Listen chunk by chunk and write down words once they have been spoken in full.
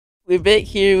We're back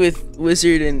here with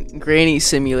Wizard and Granny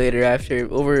Simulator after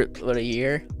over, what, a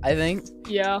year, I think?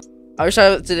 Yeah. I will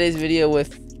start today's video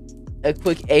with a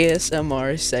quick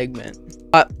ASMR segment.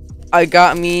 I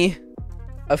got me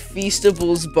a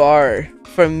Feastables bar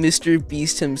from Mr.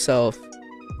 Beast himself.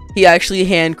 He actually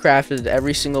handcrafted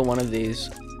every single one of these.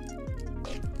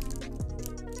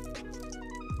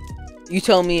 You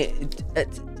tell me,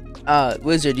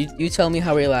 Wizard, you tell me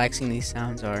how relaxing these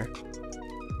sounds are.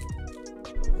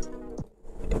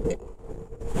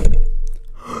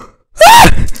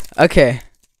 Okay,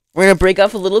 we're gonna break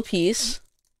off a little piece.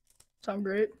 Sound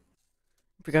great.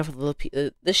 Break off a little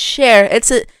piece. The share. It's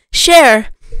a share.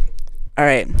 All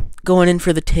right, going in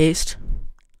for the taste.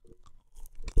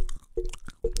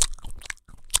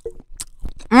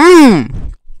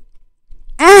 Mmm.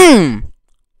 Mmm.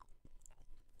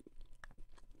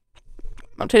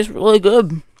 That tastes really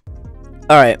good.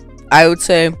 All right, I would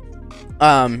say,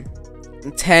 10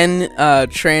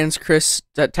 trans Chris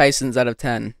Tysons out of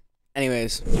 10.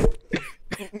 Anyways.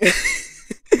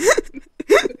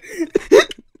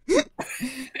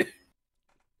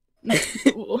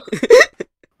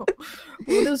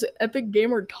 What does Epic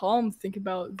Gamer Tom think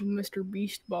about the Mr.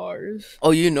 Beast bars?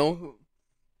 Oh, you know who?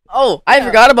 Oh, I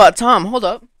forgot about Tom. Hold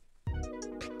up.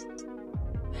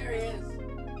 There he is.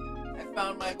 I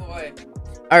found my boy.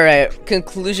 Alright,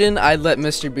 conclusion, I'd let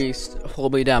Mr. Beast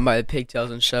hold me down by the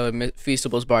pigtails and shove a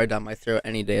Feastables bar down my throat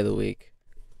any day of the week.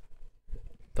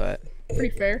 But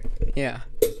Pretty fair. yeah.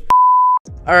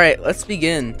 Alright, let's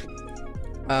begin.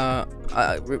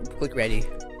 Click ready.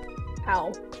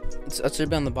 How? It should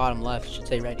be on the bottom left. It should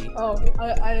say ready. Oh,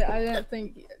 I didn't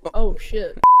think. Oh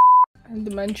shit. And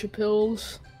dementia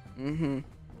pills. Mm-hmm.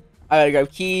 I gotta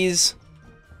grab keys.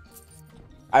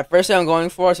 Alright, first thing I'm going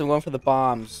for is I'm going for the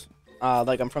bombs.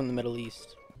 Like I'm from the Middle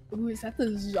East. Ooh, is that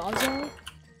the Zaza?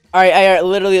 Alright, I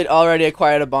literally already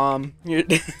acquired a bomb.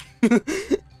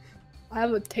 I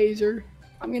have a taser.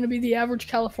 I'm gonna be the average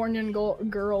Californian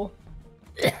girl.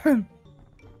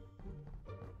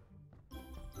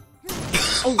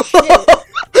 Oh shit!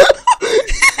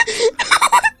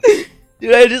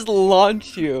 Dude, I just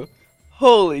launched you.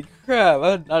 Holy crap,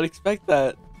 I did not expect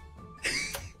that.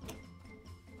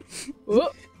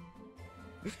 Whoop.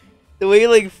 The way you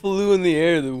like flew in the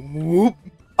air, the whoop.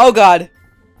 Oh god.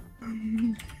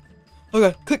 Oh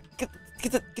god, quick, get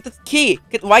the key.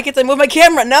 Why can't I move my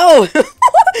camera? No!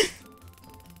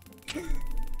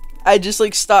 I just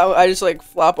like stop, I just like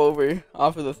flop over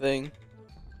off of the thing.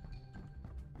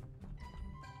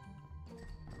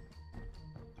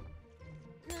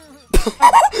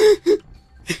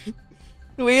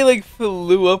 The way he like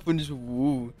flew up and just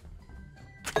woo.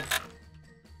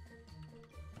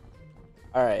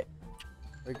 Alright.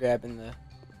 We're grabbing the...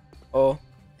 Oh.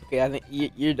 Okay, I think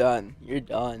you're done. You're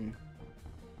done.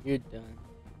 You're done.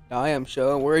 I am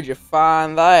showing. Where'd you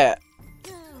find that?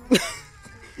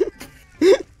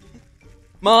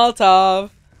 Molotov.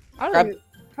 How Grab did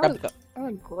the cup.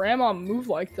 grandma move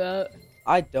like that?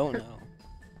 I don't know.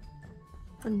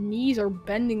 Her knees are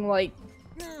bending like.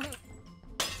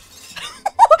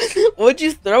 What'd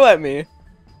you throw at me?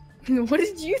 What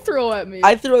did you throw at me?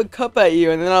 I threw a cup at you,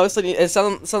 and then all of a sudden it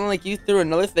sounded like you threw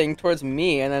another thing towards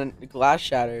me, and then the glass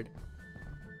shattered.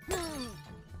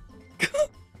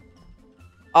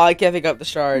 Oh, I can't pick up the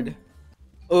shard.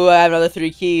 Oh, I have another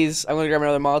 3 keys. I'm gonna grab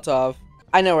another Molotov.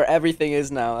 I know where everything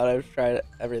is now that I've tried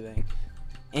everything.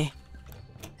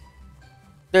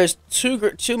 There's two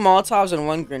Molotovs and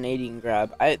 1 grenade you can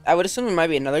grab. I would assume there might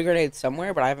be another grenade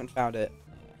somewhere, but I haven't found it.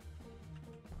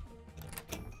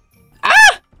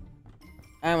 Ah!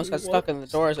 I almost got stuck in the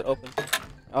door as it opened.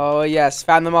 Oh yes,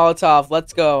 found the Molotov.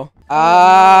 Let's go.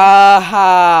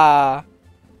 Aha!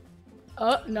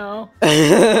 No.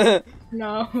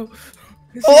 No.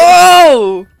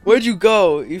 Oh! Where'd you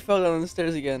go? You fell down the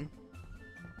stairs again.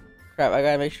 Crap, I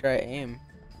gotta make sure I aim.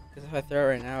 Because if I throw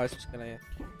it right now, it's just gonna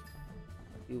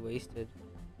be wasted.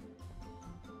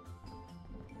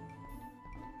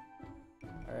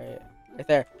 Alright. Right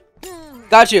there.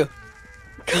 Got you!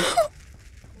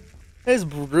 That is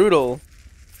brutal.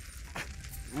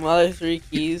 Another 3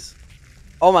 keys.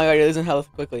 Oh my god, you're losing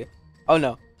health quickly. Oh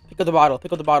no. Pick up the bottle,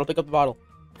 pick up the bottle, pick up the bottle.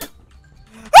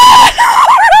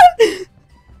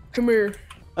 Come here.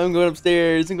 I'm going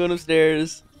upstairs, I'm going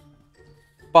upstairs.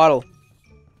 Bottle.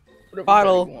 Whatever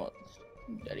Bottle. Daddy wants.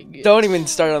 Daddy gets. Don't even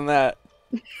start on that.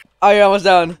 Oh, you're almost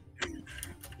down.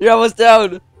 You're almost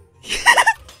down.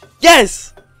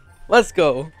 Yes! Let's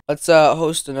go. Let's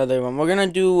host another one. We're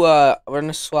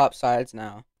gonna swap sides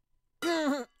now.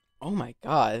 Oh my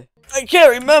god. I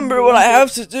can't remember what I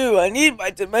have to do. I need my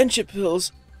dementia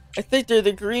pills. I think they're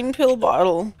the green pill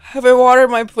bottle. Have I watered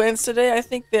my plants today? I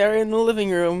think they are in the living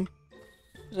room.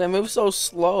 I move so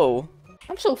slow.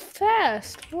 I'm so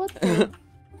fast. What the?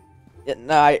 Yeah,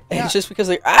 nah, it's just because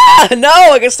like no,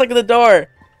 I get stuck in the door.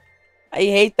 I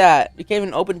hate that. You can't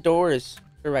even open doors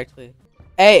correctly.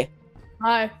 Hey.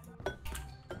 Hi.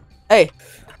 Hey.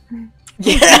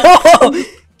 Get out!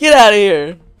 Get out of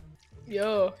here.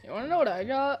 Yo, you wanna know what I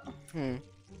got?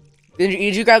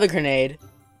 Did you grab the grenade?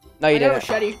 No, you I got a didn't.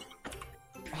 machete.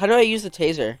 How do I use the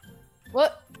taser?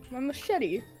 What? My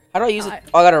machete. How do I use it?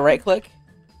 Oh, I gotta right click.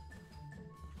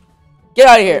 Get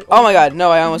out of here! Oh my god,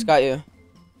 no, I almost got you.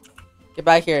 Get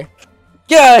back here.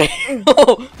 Get out of here!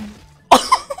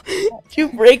 Did you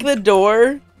break the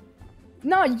door?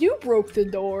 Nah, you broke the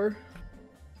door.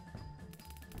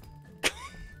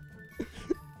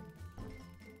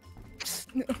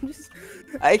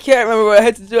 I can't remember what I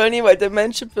had to do. I need my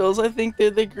dementia pills. I think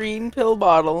they're the green pill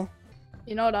bottle.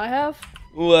 You know what I have?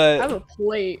 What? I have a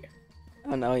plate.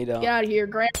 Oh no, you don't. Get out of here,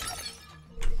 Grant.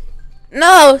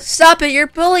 No, stop it! You're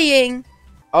bullying.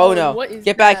 Oh no! What is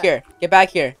Get back that? here! Get back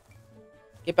here!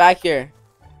 Get back here!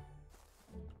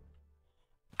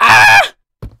 Ah!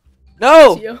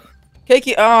 No! Yo. Kick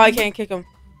you! Oh, I can't kick him.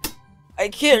 I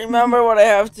can't remember what I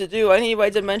have to do. I need my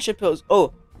dementia pills.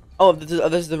 Oh,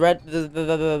 there's the red.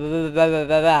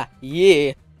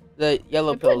 Yeah, the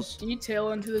yellow They put pills.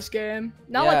 detail into this game.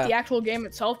 Not Yeah. like the actual game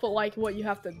itself, but like what you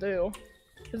have to do.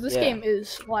 Because this Yeah. game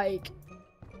is like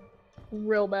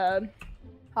real bad.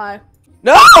 Hi.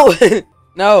 No!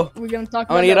 No! We're gonna talk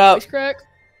I wanna about get that up. voice crack.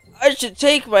 I should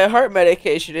take my heart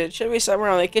medication. It should be somewhere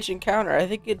on the kitchen counter. I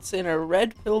think it's in a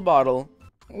red pill bottle.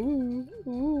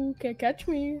 Ooh, can't catch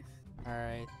me.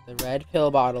 Alright, the red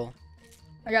pill bottle.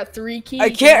 I got 3 keys. I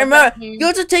can't remember. You You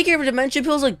have to take your dementia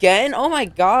pills again? Oh my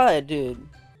god, dude.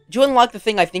 Did you unlock the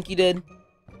thing I think you did?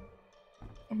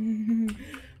 Did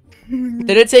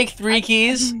it take 3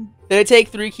 keys? Did it take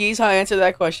 3 keys? How answer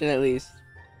that question at least.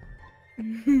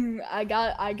 I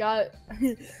got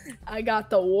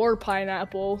the war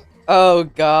pineapple. Oh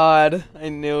god, I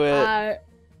knew it.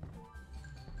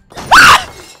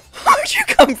 Where'd you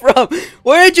come from?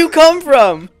 Where did you come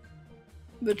from?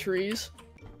 The trees.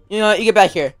 You know what? You get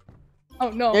back here. Oh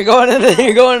no. You're going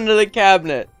into the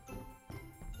cabinet.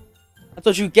 That's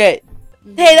what you get.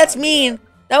 Hey, that's mean.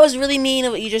 That was really mean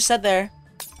of what you just said there.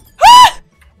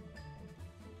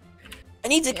 I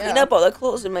need to clean up all the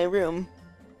clothes in my room.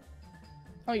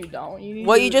 Oh, you don't. You need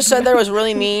What to- you just said there was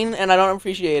really mean, and I don't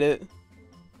appreciate it.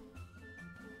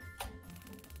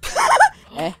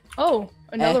 Oh,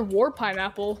 another war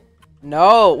pineapple.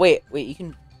 No, wait, you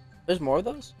can. There's more of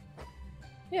those?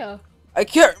 Yeah. I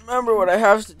can't remember what I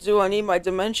have to do. I need my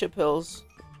dementia pills.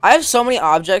 I have so many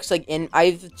objects. Like I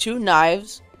have 2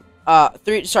 knives,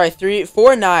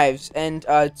 4 knives, and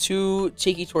 2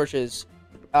 tiki torches,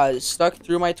 stuck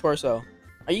through my torso.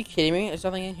 Are you kidding me? There's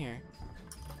nothing in here.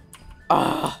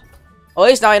 Ah. At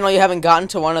least now I know you haven't gotten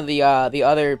to one of the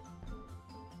other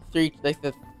 3, like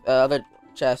the other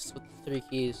chests with the 3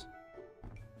 keys.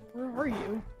 Where are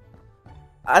you?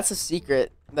 That's a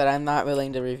secret that I'm not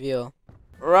willing to reveal.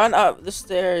 Run up the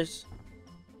stairs.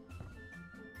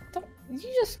 Don't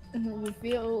you just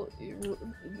reveal? You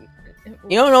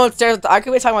don't know what stairs. I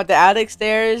could be talking about the attic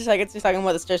stairs. I could be talking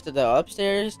about the stairs to the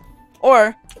upstairs,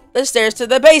 or the stairs to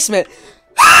the basement.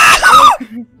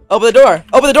 Open the door.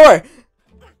 Open the door.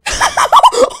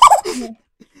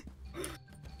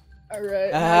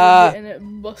 Alright. And it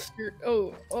Buster.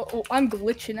 Oh, I'm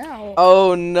glitching out.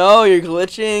 Oh no, you're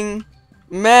glitching.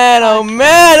 Man, oh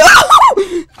man.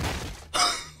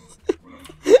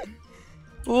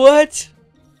 What?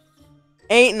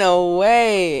 Ain't no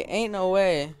way. Ain't no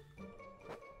way.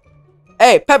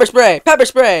 Hey, pepper spray. Pepper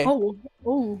spray.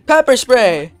 Oh. Pepper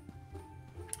spray.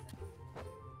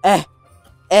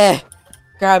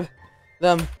 Grab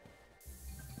them.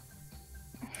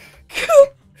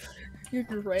 You're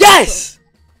great. Yes!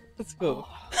 Let's go.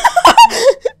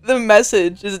 The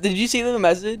message. Did you see the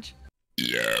message?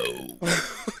 Yo.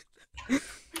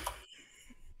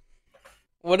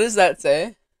 What does that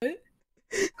say?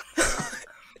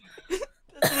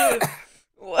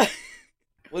 What?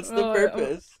 What's the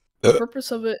purpose? The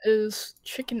purpose of it is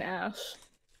chicken ass.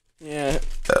 Yeah.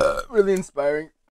 Really inspiring.